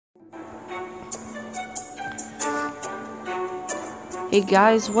Hey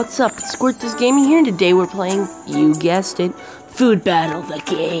guys, what's up? It's Squirtus Gaming here, and today we're playing, you guessed it, Food Battle the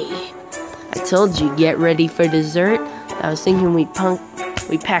Game. I told you, get ready for dessert. I was thinking we'd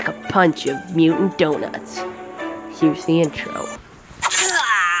pack a punch of mutant donuts. Here's the intro.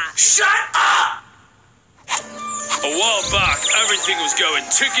 Shut up! A while back, everything was going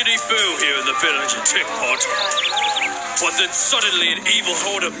tickety-boo here in the village of Tickpot. But then suddenly an evil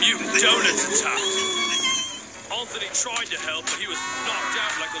horde of mutant donuts attacked. Anthony tried to help, but he was knocked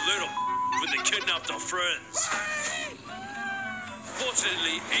out like a little when they kidnapped our friends.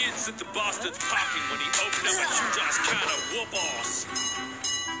 Fortunately, Ian sent the bastards packing when he opened up a huge-ass can of whoop-ass.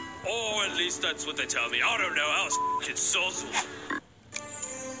 Or at least that's what they tell me. I don't know, I was f***ing sozzled.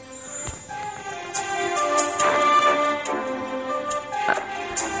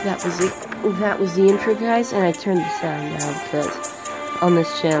 That was the intro, guys, and I turned the sound down because on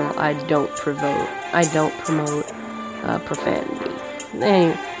this channel I don't promote profanity.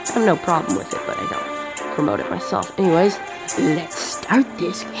 Anyway, I have no problem with it, but I don't promote it myself. Anyways, let's start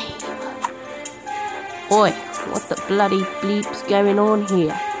this game. Oi, what the bloody bleep's going on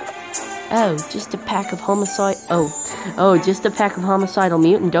here? Oh, just a pack of just a pack of homicidal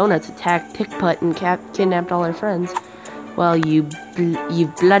mutant donuts attacked Tickpot and kidnapped all our friends. Well, you've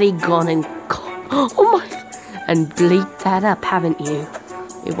bloody gone and bleeped that up, haven't you?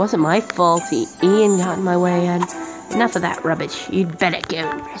 It wasn't my fault. Ian got in my way, and enough of that rubbish. You'd better go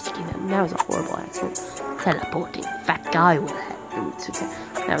and rescue them. That was a horrible accident. Teleporting fat guy with that.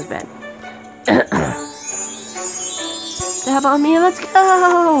 That was bad. Have on me, let's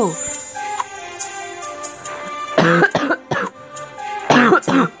go!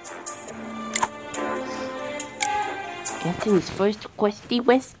 Anthony's first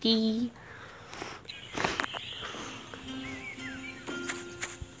Westy.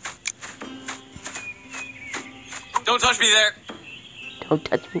 Don't touch me there! Don't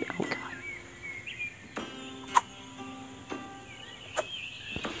touch me, oh god.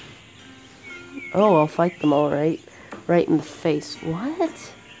 Oh, I'll fight them all right in the face.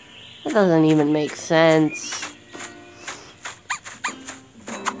 What? That doesn't even make sense.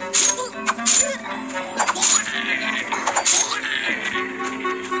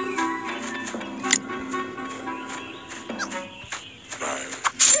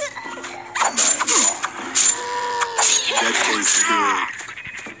 That tastes good.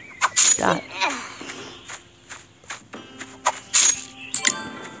 Got it.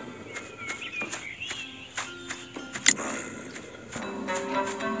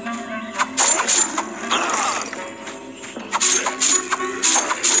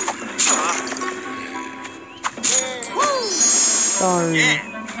 Sorry.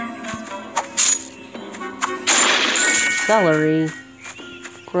 Celery.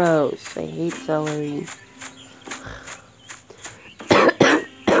 Gross. I hate celery.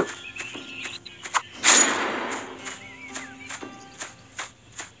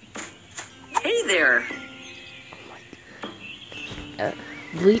 Hey there.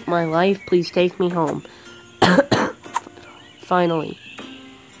 Bleep my life, please take me home. Finally.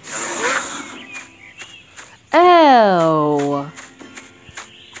 Oh!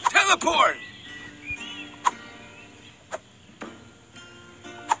 Teleport!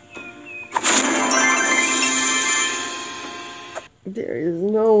 There is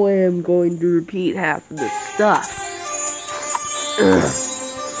no way I'm going to repeat half of this stuff. Ugh.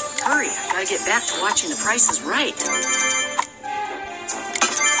 Hurry, I gotta get back to watching The Price is Right.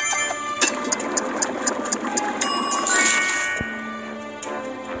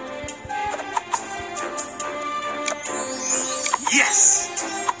 Yes!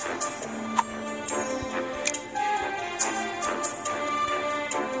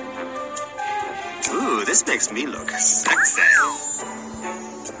 Ooh, this makes me look sexy.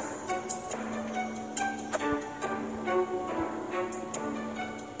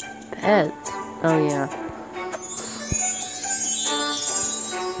 Pets. Oh yeah.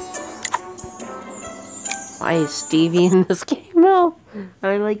 Why is Stevie in this game? No,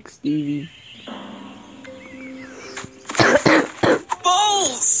 I like Stevie.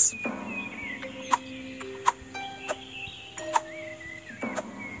 Balls!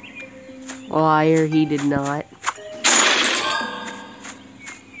 Liar, he did not.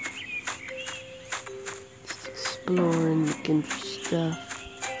 Just exploring, looking for stuff.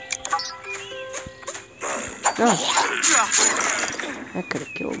 Oh, that could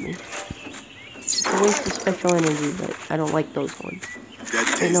have killed me. It's a waste of special energy, but I don't like those ones.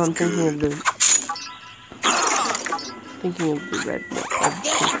 Wait, no, I'm thinking of the red one.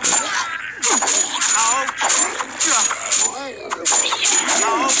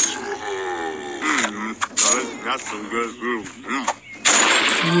 That's some good food.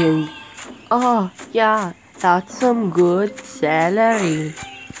 You. Oh, yeah, that's some good celery.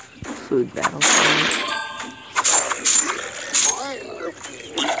 Food battle.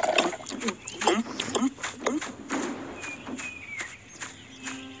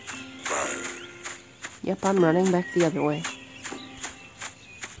 Yep, I'm running back the other way.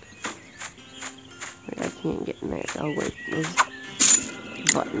 Wait, I can't get in there. Oh, wait, there's a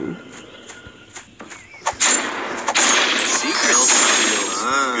button. Secrets feels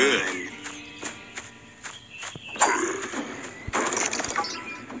good.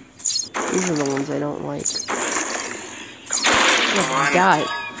 These are the ones I don't like. Just die.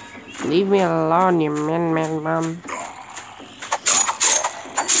 Leave me alone, you man.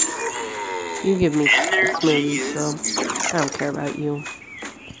 You give me smoothies, so I don't care about you.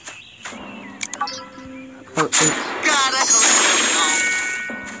 Oh, it's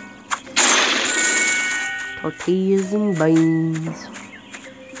tortillas and beans.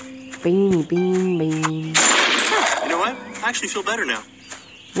 Beanie, beans. You know what? I actually feel better now.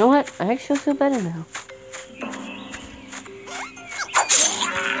 You know what? I actually feel better now.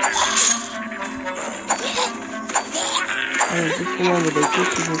 I just remember they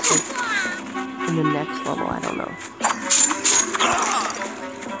teach you this like in the next level. I don't know.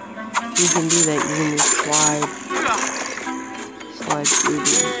 You can do that. You can just slide through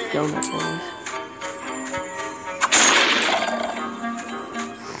the donut holes.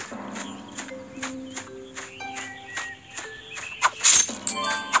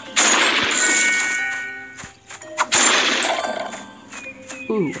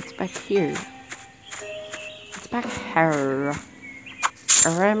 Ooh, what's back here? What's back here?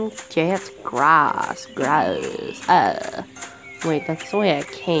 It's grass. Wait, that's the way I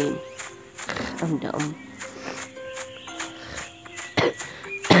came. I'm dumb.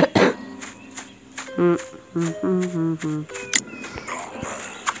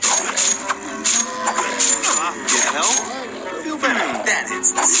 Get help? Feel better. That is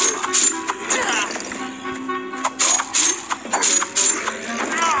the stuff.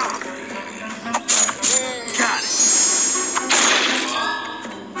 Got it.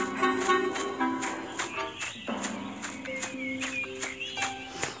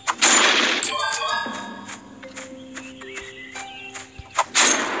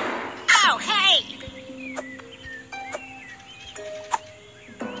 Oh, hey!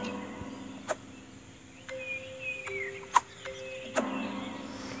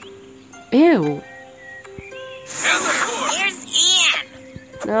 Ew. Teleport! Here's Ian!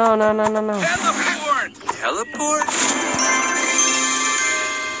 No. Teleport! Teleport?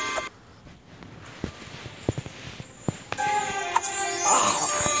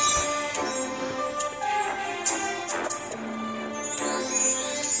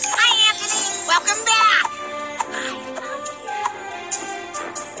 Hi, Anthony! Welcome back!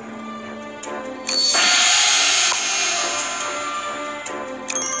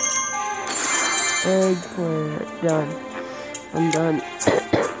 Eggplant. Done. I'm done.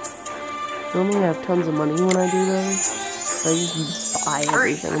 Normally I have tons of money when I do those. So I just buy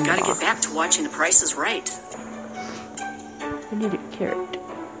Hurry, everything. I've got to in the get back to watching The Price is Right. box. I need a carrot.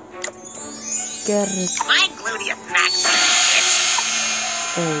 Carrot. My gluteus maximus,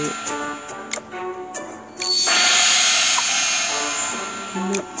 Hey.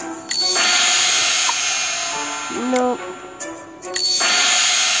 Nope.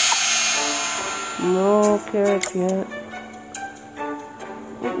 No carrots yet.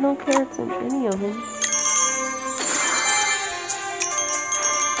 There's no carrots in any of them.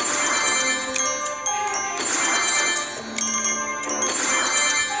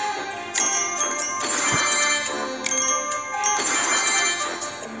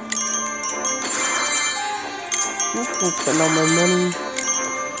 Let's spend all my money.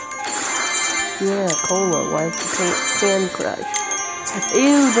 Yeah, cola. Why is the can crush?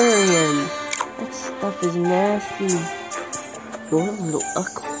 Ew, durian. That stuff is nasty. You're a little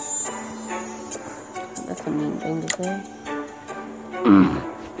ugly. That's a mean thing to say.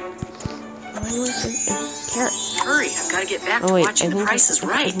 Why was there carrots? hurry, I've got to get back Oh to wait, watching The Price is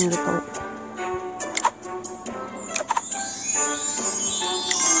Right.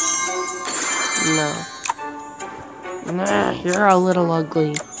 No. Nah, you're a little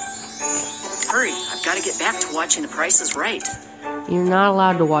ugly. Hurry, I've got to get back to watching The Price is Right. You're not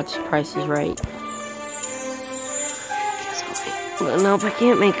allowed to watch The Price is Right. Well, nope, I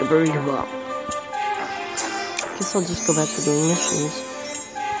can't make a burrito ball. Guess I'll just go back to doing missions.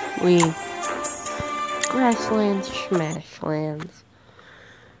 Grasslands, Smashlands.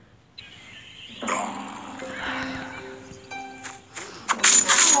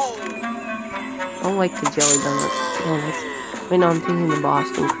 I don't like the jelly donuts. Wait, no, I'm thinking the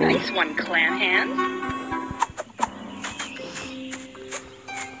Boston cream. Nice one, clam hands.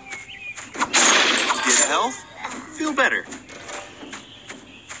 Get health? Feel better.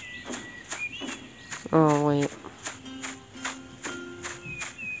 Oh, wait.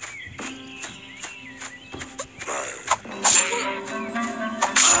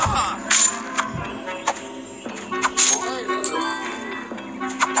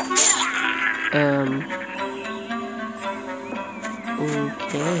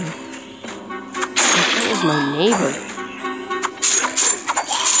 Okay. That was my neighbor.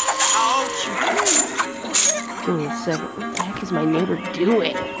 Give me a second. What the heck is my neighbor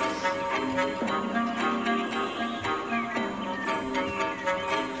doing?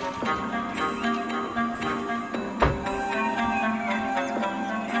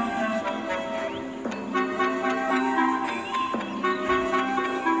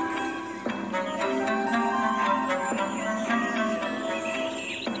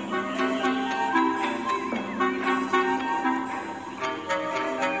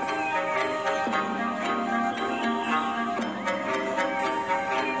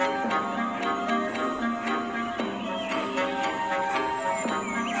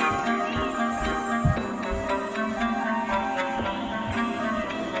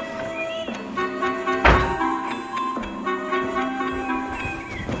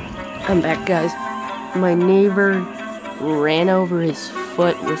 I'm back, guys. My neighbor ran over his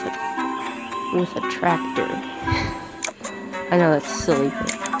foot with a tractor. I know that's silly,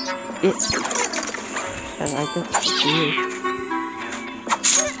 but I like that's weird.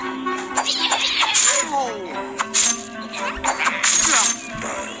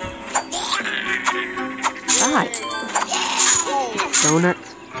 God, donuts.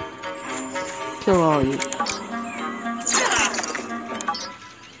 Kill all you.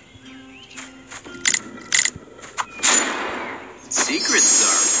 Secrets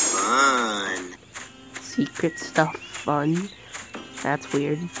are fun. Secret stuff fun? That's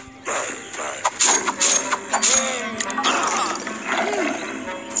weird.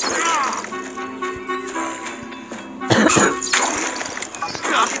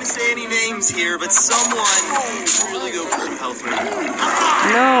 Not gonna say any names here, but someone should really go for some health food.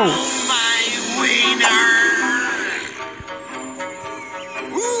 No! My wiener!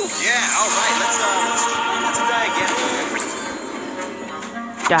 Woo! Yeah, alright, let's die again.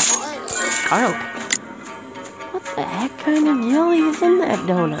 Carl. What the heck kind of jelly is in that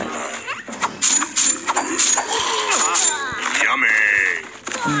donut? Yummy!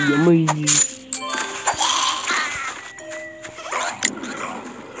 Yummy.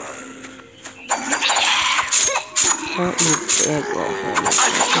 That needs egg roll.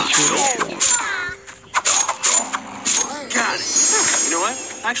 Got it. You know what?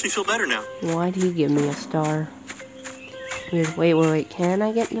 I actually feel better now. Why do you give me a star? Weird. Wait. Can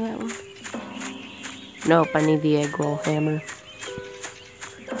I get into that one? Nope, I need the egg roll hammer.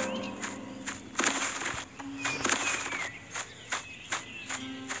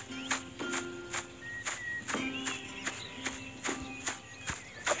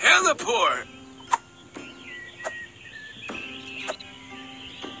 Heliport!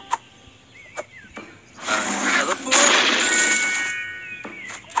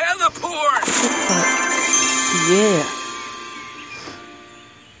 Heliport! Yeah.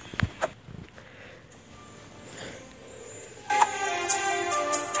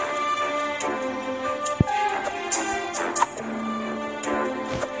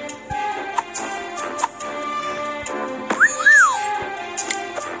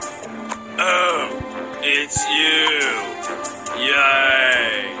 Oh, it's you.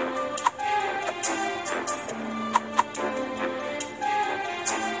 Yay.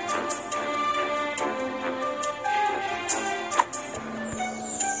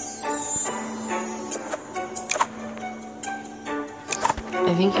 I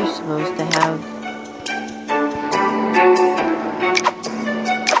think you're supposed to have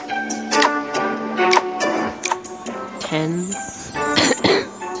 $10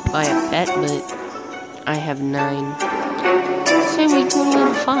 to buy a pet, but I have 9. Say we only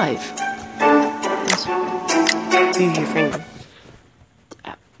have 5. Use your finger.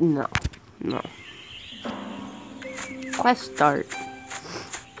 No. Quest start.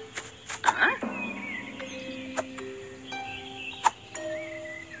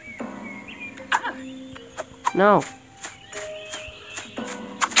 No.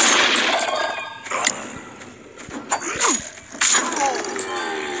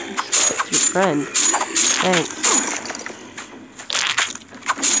 Your friend. Thanks.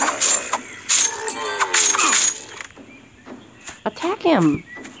 Attack him!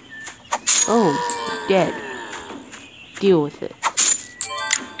 Oh, dead. deal with it.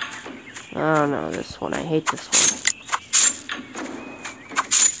 Oh no, this one. I hate this one.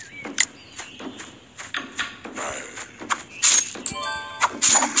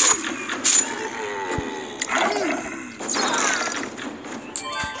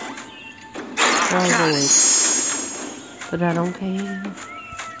 But I don't care.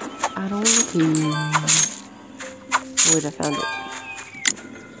 I don't care. Wait, I found it.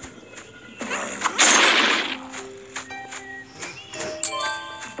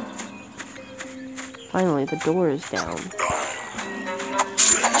 Finally, the door is down.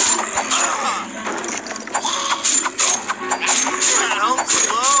 Help,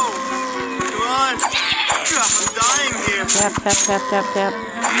 slow. Come on. I'm dying here. Tap, tap, tap, tap, tap.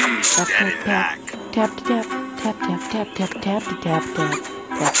 Tap, Get it back. tap, tap, tap, tap, tap, tap, tap, tap, tap,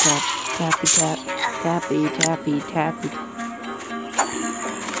 tap, tap, tappy, tap, tappy, tappy, tappy.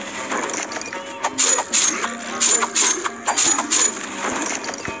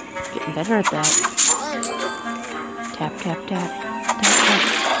 Getting better at that. Tap, tap, tap, tap,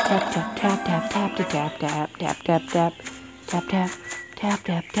 tap, tap, tap, tap, tap, tap, tap, tap, tap, tap, tap, tap, tap,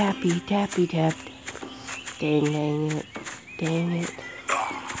 tap, tappy, tappy, tap. Dang it, dang it.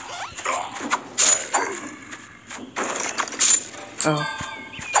 Oh.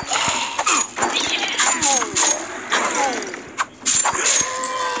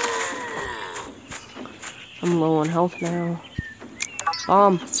 I'm low on health now.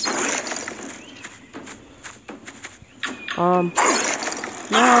 Bomb.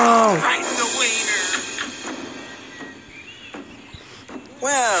 No! Right in the wiener.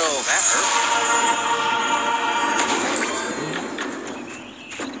 Well, that hurt.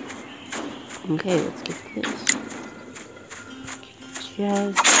 Okay, let's get this. Get the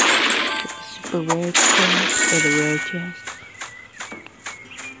chest. Get the super rare chest. Or the rare chest.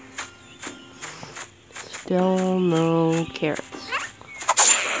 Still no carrots.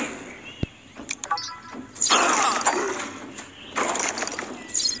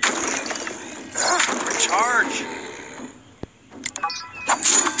 Recharge.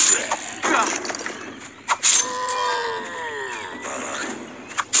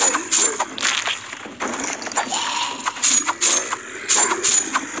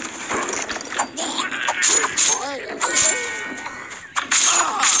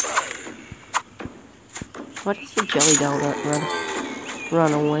 Why does the jelly donut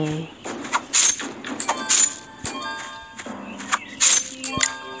run away?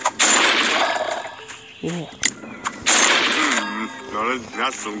 Yeah. No,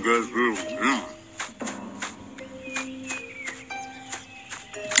 that's some good food.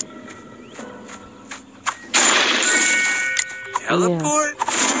 Teleport?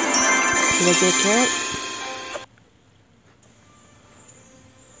 Can I get a carrot?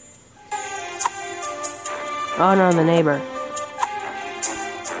 Oh no, the neighbor.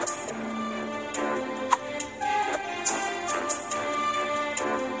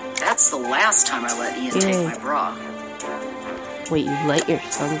 That's the last time I let Ian take my bra. Wait, you let your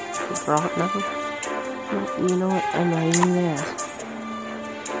son draw it now? You know what? I'm not even gonna ask.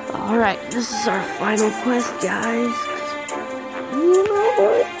 Alright, this is our final quest, guys. You know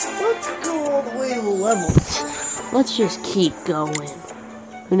what? Let's go all the way to the levels. Let's just keep going.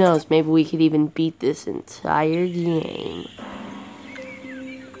 Who knows? Maybe we could even beat this entire game.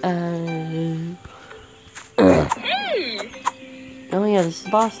 Oh yeah, this is the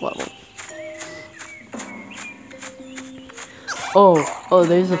boss level. Oh,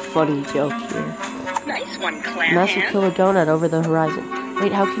 there's a funny joke here. Nice one, Clam. Master Killer Donut over the horizon.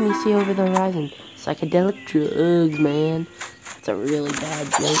 Wait, how can you see over the horizon? Psychedelic drugs, man. That's a really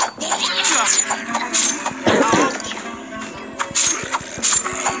bad joke.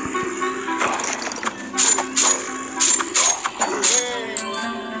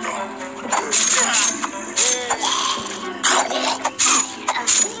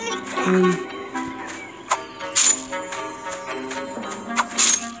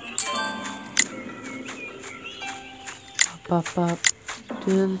 Up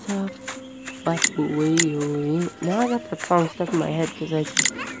to the top, but we now I got that song stuck in my head because I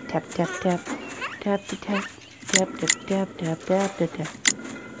just tap tap tap tap tap tap tap tap tap tap tap tap tap.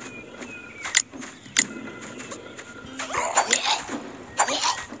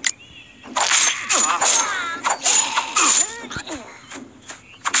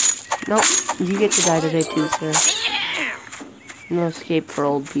 Nope, you get to die today too, sir. No escape for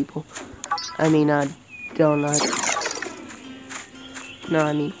old people. I mean, donuts. No,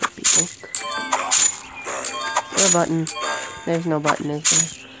 I mean for people. Or a button. There's no button, is there?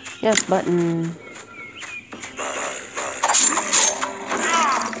 Yes, button.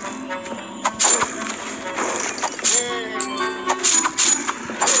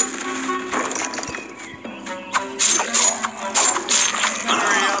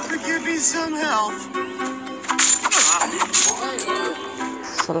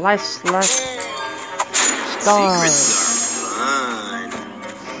 Slice. Secrets are fun.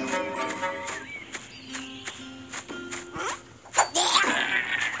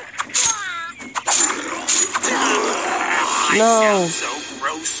 No. So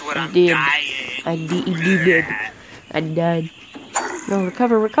gross when I'm Did. dying. I died. No,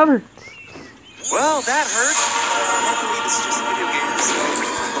 recover. Well, that hurt. Luckily, this is just a video game, so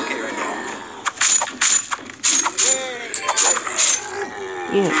I'm okay right now.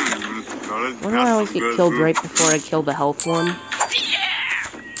 Yeah. Why do I always get killed right before I kill the health one?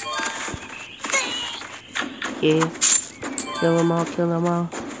 Yeah. Kill them all.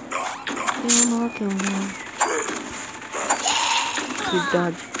 Good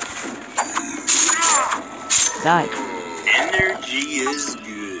dodge. Die. Energy is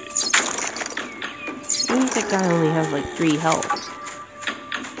good. I think that guy only has like 3 health.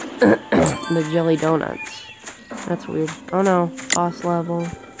 The jelly donuts. That's weird. Oh no, boss level.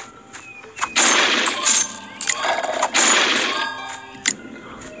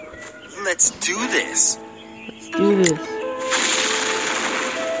 Let's do this. Let's do this.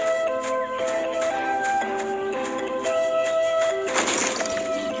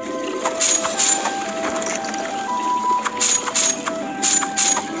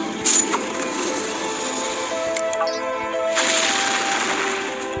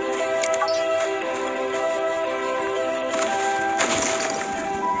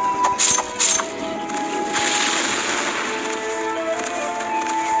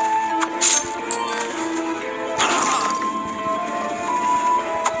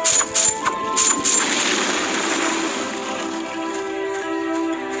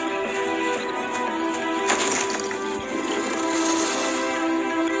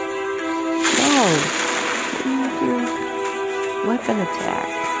 Weapon attack.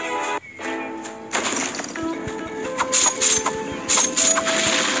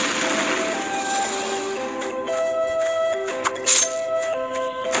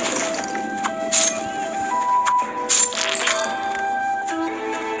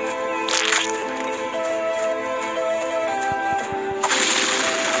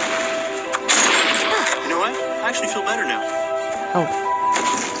 You know what? I actually feel better now. Oh.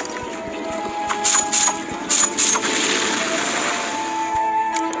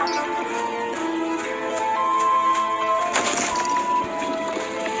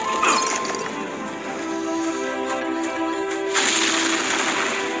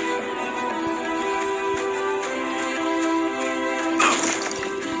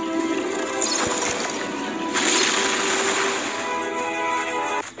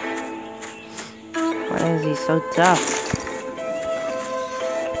 Why is he so tough?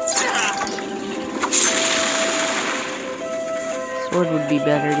 Sword would be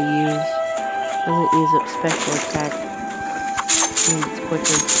better to use. Doesn't use up special attack. It's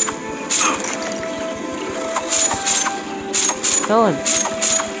quicker. Kill him.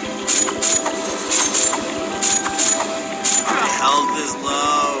 My health is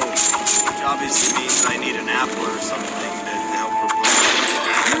low, which obviously means I need an apple or something to help replace it.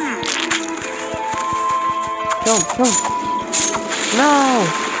 Kill him.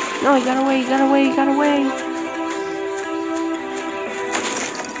 No, he got away.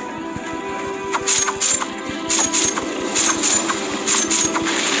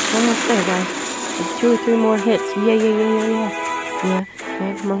 Almost there, guys. Like 2 or 3 more hits. Yeah,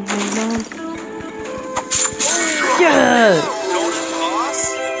 come on. Yes! Donut boss?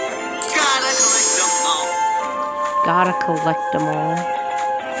 Gotta collect them all.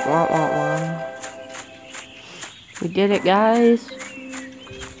 Wah. We did it, guys.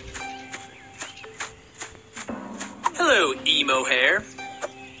 Hello, emo hair.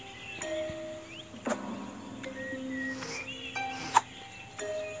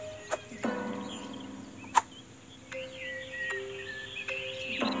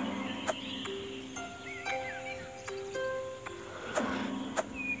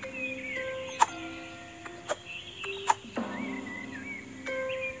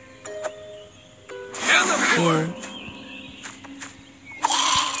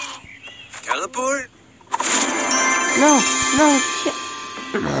 Teleport? No, shit.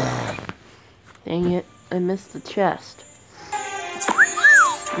 Dang it, I missed the chest.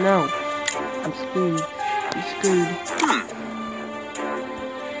 No, I'm screwed.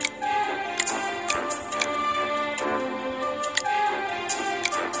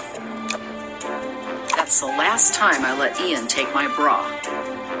 That's the last time I let Ian take my bra.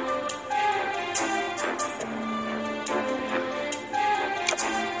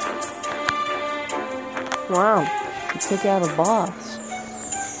 Wow, he took out a boss.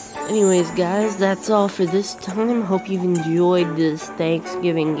 Anyways, guys, that's all for this time. Hope you've enjoyed this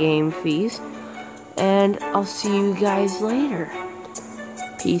Thanksgiving game feast. And I'll see you guys later.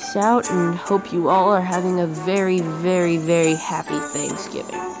 Peace out, and hope you all are having a very, very, very happy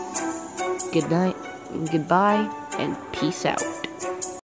Thanksgiving. Good night, and goodbye, and peace out.